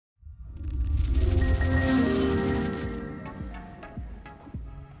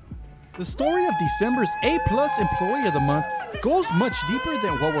The story of December's A-plus Employee of the Month goes much deeper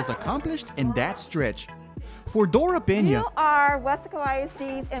than what was accomplished in that stretch. For Dora Pena, you are Weslaco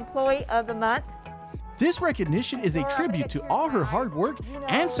ISD's Employee of the Month. This recognition is a tribute to all her hard work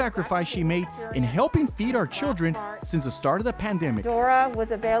and sacrifice she made in helping feed our children since the start of the pandemic. Dora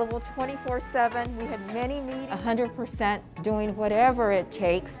was available 24/7. We had many meetings. 100% doing whatever it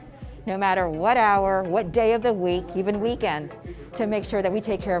takes, no matter what hour, what day of the week, even weekends, to make sure that we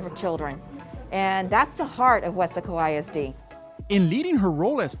take care of our children. And that's the heart of Weslaco ISD. In leading her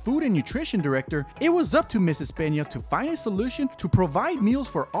role as Food and Nutrition Director, it was up to Mrs. Pena to find a solution to provide meals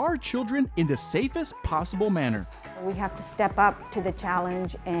for our children in the safest possible manner. We have to step up to the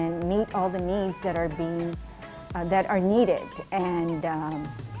challenge and meet all the needs that are needed. And,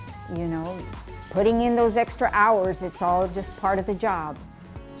 you know, putting in those extra hours, it's all just part of the job.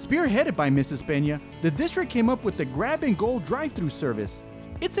 Spearheaded by Mrs. Pena, the district came up with the Grab and Go drive-through service.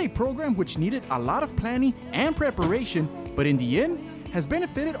 It's a program which needed a lot of planning and preparation, but in the end has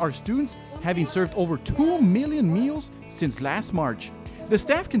benefited our students, having served over 2 million meals since last March. The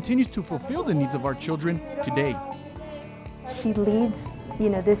staff continues to fulfill the needs of our children today. She leads,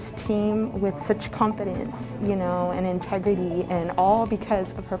 this team with such confidence, and integrity, and all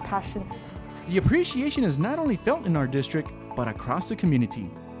because of her passion. The appreciation is not only felt in our district, but across the community.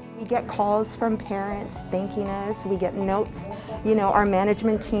 We get calls from parents thanking us. We get notes. Our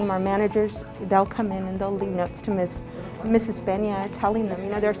management team, our managers, they'll come in and they'll leave notes to Mrs. Pena telling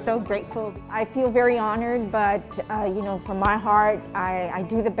them, they're so grateful. I feel very honored, but, from my heart, I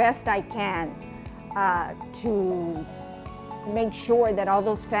do the best I can to make sure that all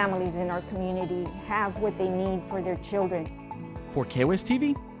those families in our community have what they need for their children. For KWS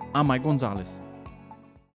TV, I'm Mike Gonzalez.